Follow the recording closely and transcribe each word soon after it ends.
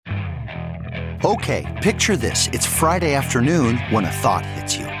Okay, picture this. It's Friday afternoon when a thought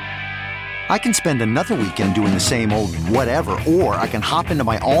hits you. I can spend another weekend doing the same old whatever, or I can hop into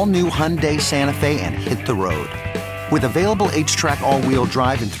my all-new Hyundai Santa Fe and hit the road. With available H-Track all-wheel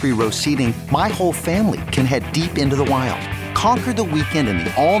drive and 3-row seating, my whole family can head deep into the wild. Conquer the weekend in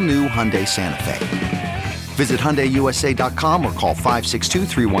the all-new Hyundai Santa Fe. Visit HyundaiUSA.com or call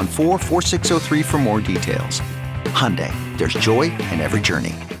 562-314-4603 for more details. Hyundai, there's joy in every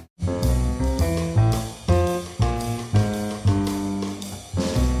journey.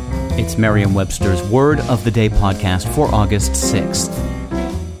 It's Merriam-Webster's Word of the Day podcast for August 6th.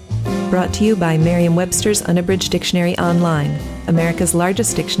 Brought to you by Merriam-Webster's Unabridged Dictionary Online, America's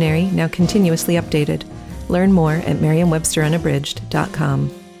largest dictionary, now continuously updated. Learn more at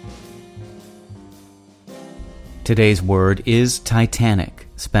merriam-websterunabridged.com. Today's word is titanic,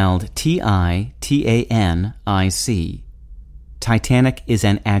 spelled T-I-T-A-N-I-C. Titanic is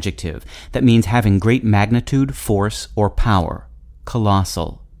an adjective that means having great magnitude, force, or power.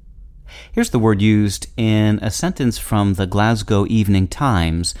 Colossal. Here's the word used in a sentence from the Glasgow Evening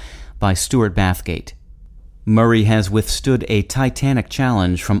Times by Stuart Bathgate. Murray has withstood a titanic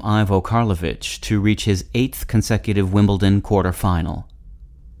challenge from Ivo Karlovic to reach his 8th consecutive Wimbledon quarterfinal.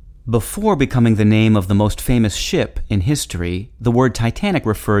 Before becoming the name of the most famous ship in history, the word Titanic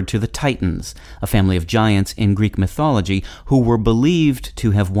referred to the Titans, a family of giants in Greek mythology who were believed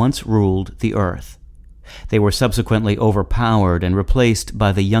to have once ruled the earth. They were subsequently overpowered and replaced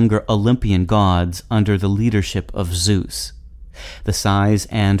by the younger Olympian gods under the leadership of Zeus. The size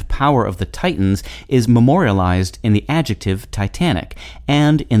and power of the Titans is memorialized in the adjective titanic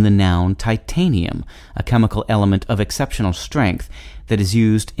and in the noun titanium, a chemical element of exceptional strength that is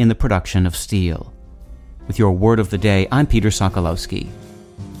used in the production of steel. With your word of the day, I'm Peter Sokolowski.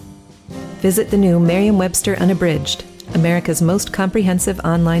 Visit the new Merriam-Webster Unabridged, America's most comprehensive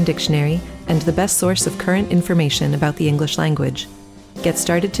online dictionary and the best source of current information about the English language. Get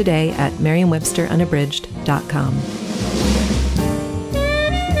started today at merriam-websterunabridged.com.